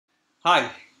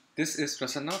Hi, this is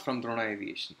Prasanna from Drona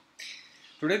Aviation.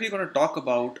 Today we're going to talk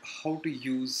about how to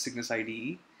use Cygnus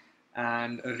IDE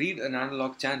and read an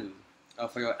analog channel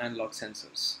for your analog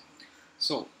sensors.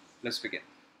 So let's begin.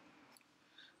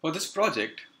 For this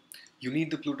project, you need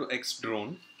the Pluto X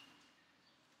drone.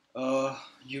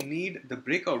 You need the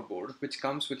breakout board which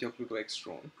comes with your Pluto X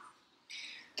drone,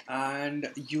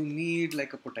 and you need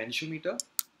like a potentiometer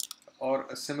or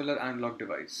a similar analog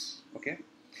device. Okay.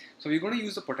 So we're going to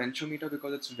use the potentiometer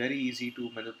because it's very easy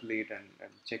to manipulate and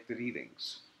check the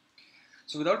readings.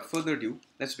 So without further ado,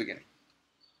 let's begin.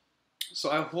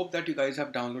 So I hope that you guys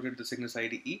have downloaded the Cygnus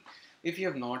IDE. If you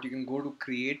have not, you can go to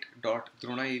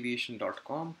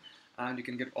create.dronaaviation.com and you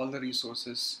can get all the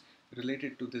resources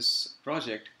related to this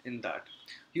project in that.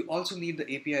 You also need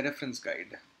the API reference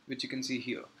guide, which you can see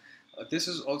here. This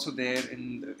is also there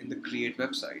in the Create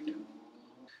website.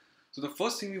 So the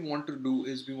first thing we want to do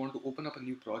is we want to open up a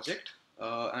new project,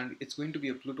 and it's going to be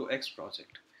a Pluto X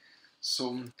project.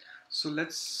 So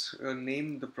let's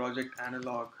name the project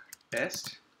analog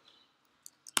test.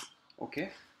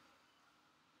 Okay.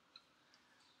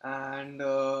 And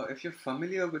if you're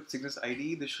familiar with Cygnus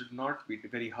IDE, this should not be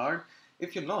very hard.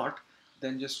 If you're not,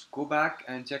 then just go back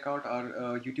and check out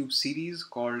our YouTube series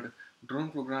called Drone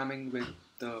Programming with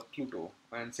Pluto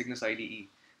and Cygnus IDE.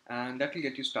 And that will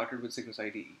get you started with Cygnus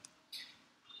IDE.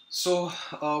 So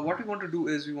what we want to do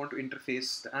is we want to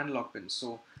interface the analog pins.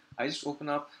 So I just open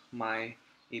up my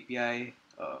API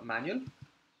manual,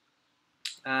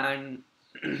 and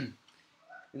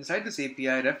inside this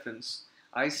API reference,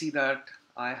 I see that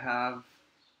I have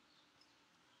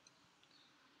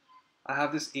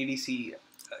this ADC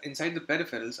inside the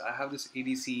peripherals. I have this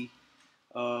ADC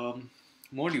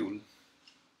module,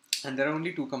 and there are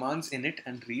only two commands in it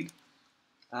and read.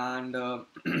 And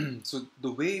so the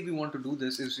way we want to do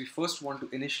this is we first want to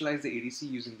initialize the ADC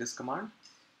using this command,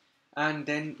 and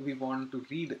then we want to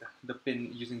read the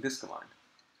pin using this command.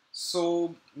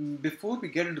 So before we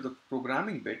get into the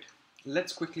programming bit,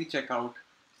 let's quickly check out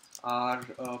our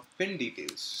pin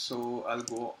details. So I'll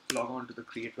go log on to the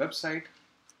Create website.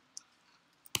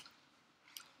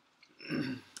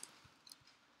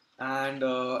 And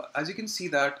as you can see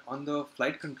that on the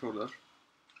flight controller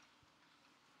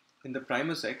in the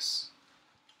Primus X,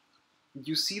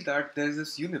 you see that there's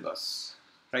this unibus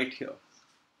right here.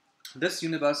 This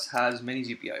unibus has many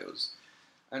GPIOs.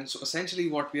 And so essentially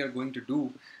what we are going to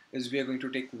do is we are going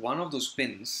to take one of those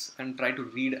pins and try to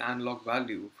read analog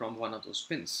value from one of those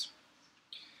pins.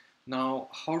 Now,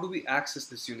 how do we access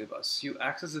this unibus? You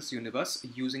access this unibus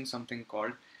using something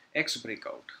called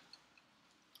X-breakout.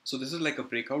 So this is like a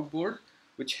breakout board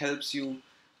which helps you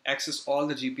access all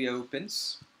the GPIO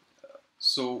pins.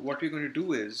 So what we're going to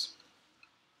do is,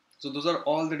 so those are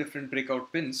all the different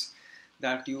breakout pins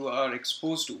that you are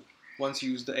exposed to once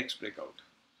you use the X breakout.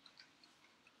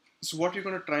 So what you're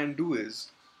going to try and do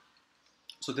is,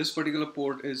 so this particular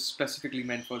port is specifically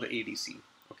meant for the ADC.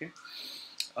 Okay.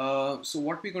 So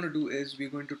what we're going to do is we're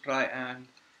going to try and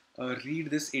read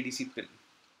this ADC pin.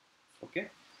 Okay.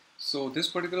 So this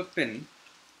particular pin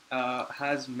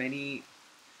has many.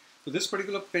 So this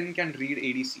particular pin can read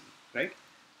ADC, right?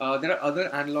 There are other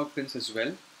analog pins as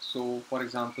well. So for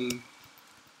example,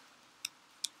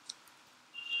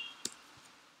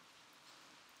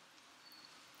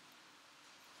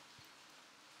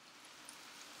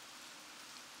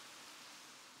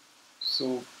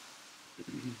 so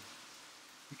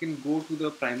you can go to the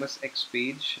Primus X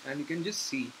page and you can just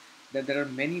see that there are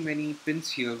many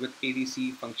pins here with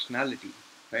ADC functionality,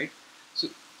 right? So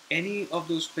any of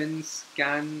those pins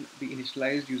can be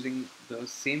initialized using the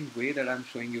same way that I'm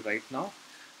showing you right now.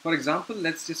 For example,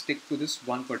 let's just stick to this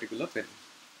one particular pin.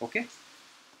 Okay,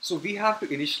 so we have to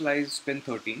initialize pin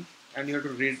 13 and you have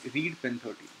to read pin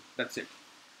 13. That's it.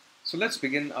 So let's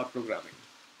begin our programming.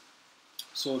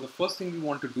 So the first thing we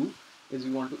want to do is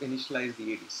we want to initialize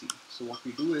the ADC. So what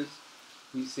we do is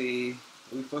we say,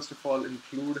 we first of all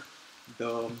include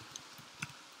the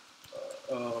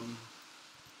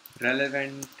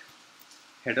relevant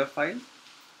header file.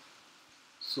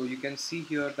 So you can see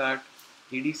here that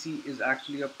ADC is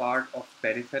actually a part of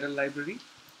peripheral library.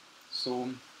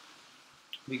 So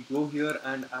we go here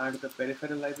and add the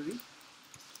peripheral library.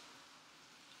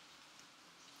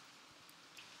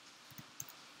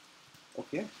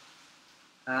 Okay,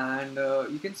 and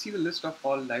you can see the list of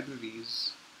all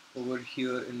libraries over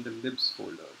here in the libs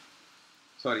folder.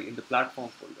 Sorry, in the platform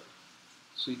folder.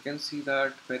 So you can see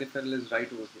that peripheral is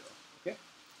right over here. Okay.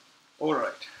 All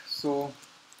right. So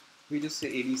we just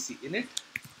say ADC init.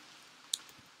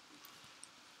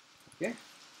 Okay.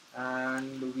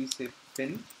 And we say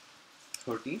pin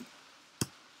 13.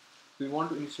 We want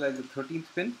to initialize the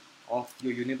 13th pin of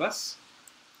your unibus,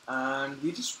 and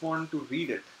we just want to read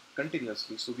it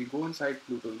continuously. So we go inside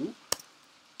Pluto loop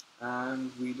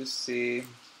and we just say,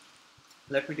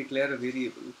 let me declare a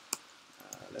variable.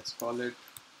 Let's call it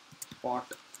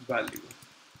pot value.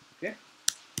 Okay.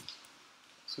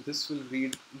 So this will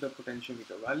read the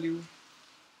potentiometer value,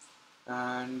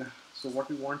 and so what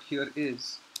we want here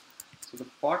is, so the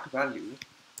pot value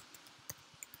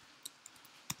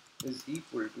is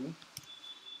equal to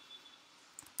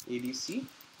ADC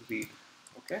read.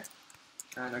 Okay,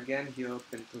 and again here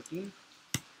pin 13,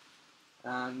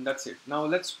 and that's it. Now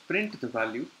let's print the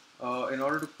value. In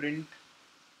order to print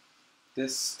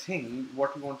this thing,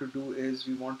 what we want to do is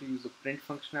we want to use the print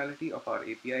functionality of our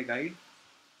API guide.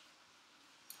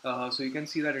 So you can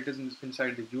see that it is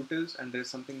inside the utils, and there is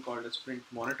something called as print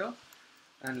monitor,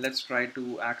 and let's try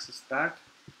to access that.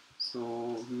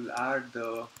 So we will add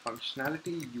the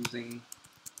functionality using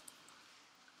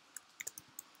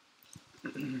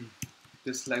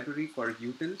this library called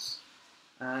utils,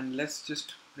 and let's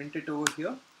just print it over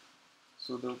here.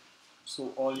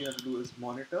 So all you have to do is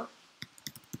monitor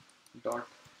dot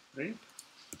print,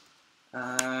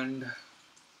 and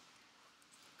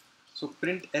so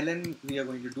print ln we are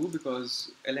going to do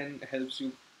because ln helps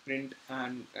you print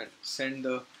and send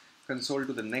the console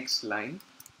to the next line.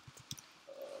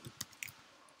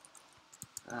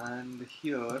 And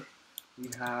here we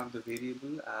have the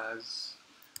variable as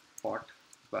pot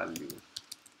value.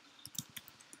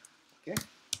 Okay.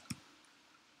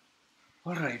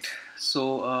 All right.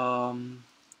 So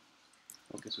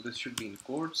okay. So this should be in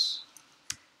quotes.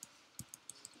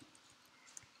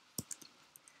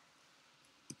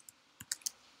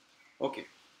 Okay.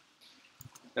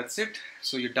 That's it.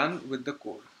 So you're done with the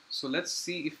code. So let's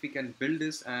see if we can build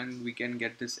this and we can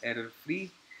get this error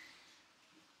free.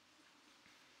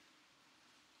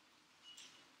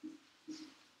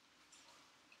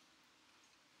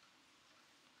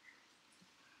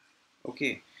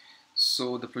 Okay,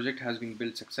 so the project has been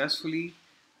built successfully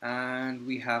and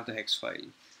we have the hex file.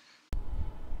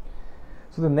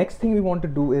 So the next thing we want to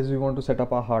do is we want to set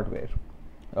up our hardware.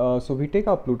 So we take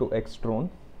our Pluto X drone,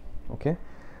 okay,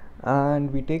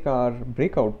 and we take our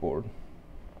breakout board,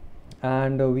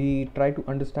 and we try to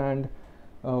understand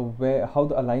how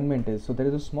the alignment is. So there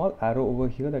is a small arrow over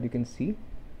here that you can see,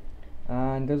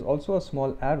 and there's also a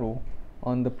small arrow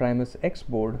on the Primus X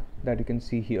board that you can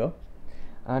see here,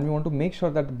 and we want to make sure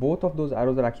that both of those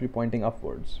arrows are actually pointing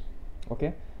upwards.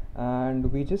 Okay,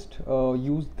 and we just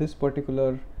use this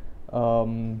particular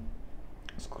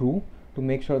screw to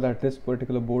make sure that this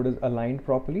particular board is aligned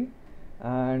properly,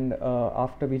 and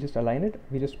after we just align it,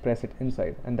 we just press it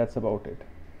inside, and that's about it.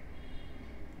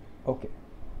 Okay,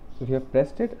 so we have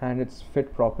pressed it and it's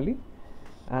fit properly,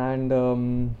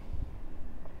 and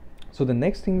so the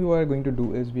next thing we are going to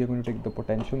do is we are going to take the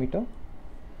potentiometer.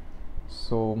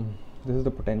 So this is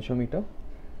the potentiometer.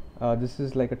 This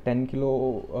is like a 10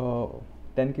 kilo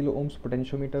ohms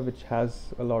potentiometer, which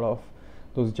has a lot of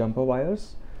those jumper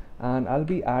wires, and I'll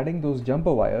be adding those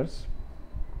jumper wires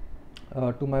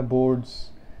to my board's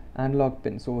analog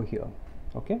pins over here.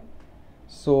 Okay,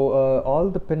 so all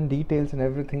the pin details and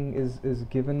everything is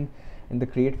given in the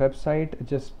create website.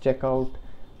 Just check out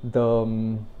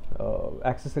the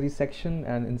accessories section,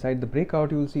 and inside the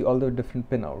breakout you will see all the different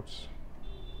pin outs.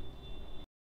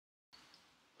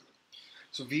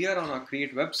 So we are on our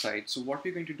create website. So what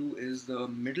we're going to do is the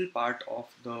middle part of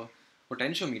the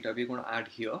potentiometer we're going to add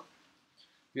here.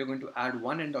 We are going to add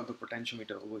one end of the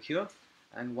potentiometer over here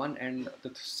and one end,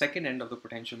 the second end of the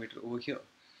potentiometer over here,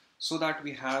 so that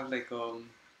we have like a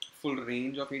full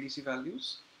range of ADC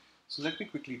values. So let me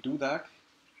quickly do that.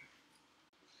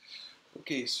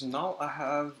 Okay, so now I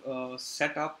have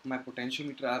set up my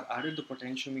potentiometer. I've added the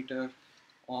potentiometer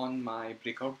on my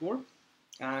breakout board,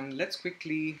 and let's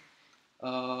quickly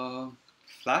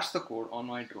flash the code on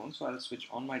my drone. So I'll switch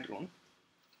on my drone.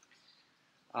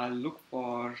 I'll look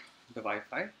for the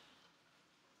Wi-Fi.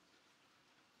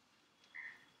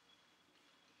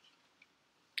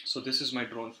 So this is my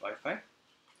drone's Wi-Fi.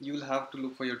 You will have to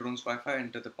look for your drone's Wi-Fi,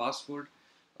 enter the password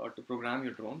to program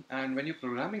your drone. And when you're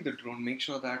programming the drone, make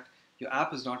sure that your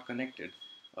app is not connected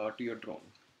to your drone.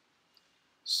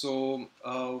 So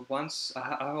once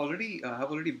I have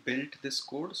already built this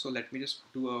code, so let me just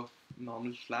do a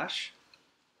normal flash.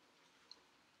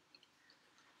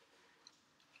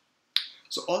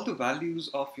 So all the values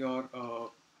of your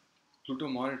Pluto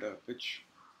monitor, which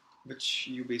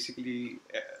you basically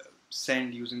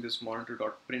send using this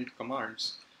monitor.print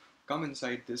commands, come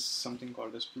inside this something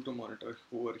called as Pluto monitor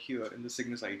over here in the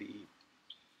Cygnus IDE.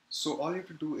 So all you have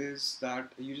to do is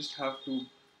that you just have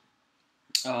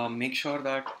to make sure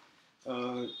that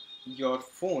your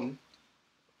phone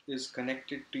is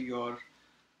connected to your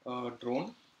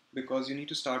drone, because you need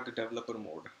to start the developer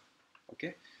mode.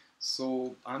 Okay,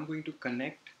 so I'm going to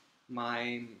connect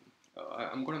my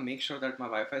I'm going to make sure that my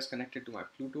Wi-Fi is connected to my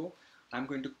Pluto. I'm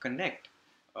going to connect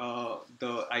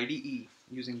the IDE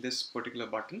using this particular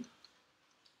button,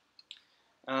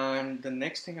 and the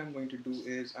next thing I'm going to do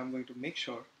is I'm going to make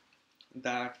sure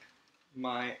that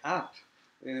my app,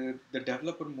 the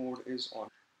developer mode is on.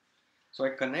 So I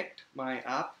connect my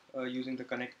app using the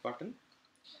connect button,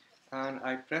 and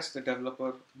I press the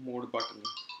developer mode button.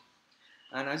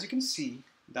 And as you can see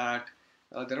that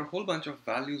there are a whole bunch of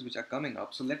values which are coming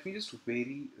up. So let me just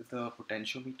vary the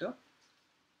potentiometer.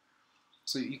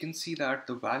 So you can see that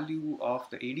the value of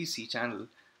the ADC channel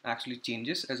actually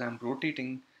changes as I'm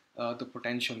rotating the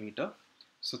potentiometer.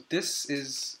 So this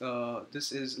is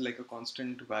like a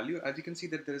constant value. As you can see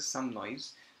that there is some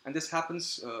noise, and this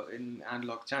happens in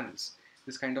analog channels.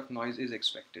 This kind of noise is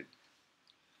expected.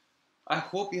 I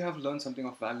hope you have learned something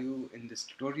of value in this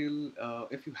tutorial.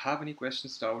 If you have any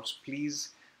questions, doubts,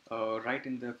 please write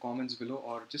in the comments below,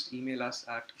 or just email us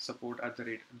at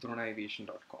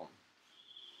support@droneaviation.com.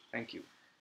 Thank you.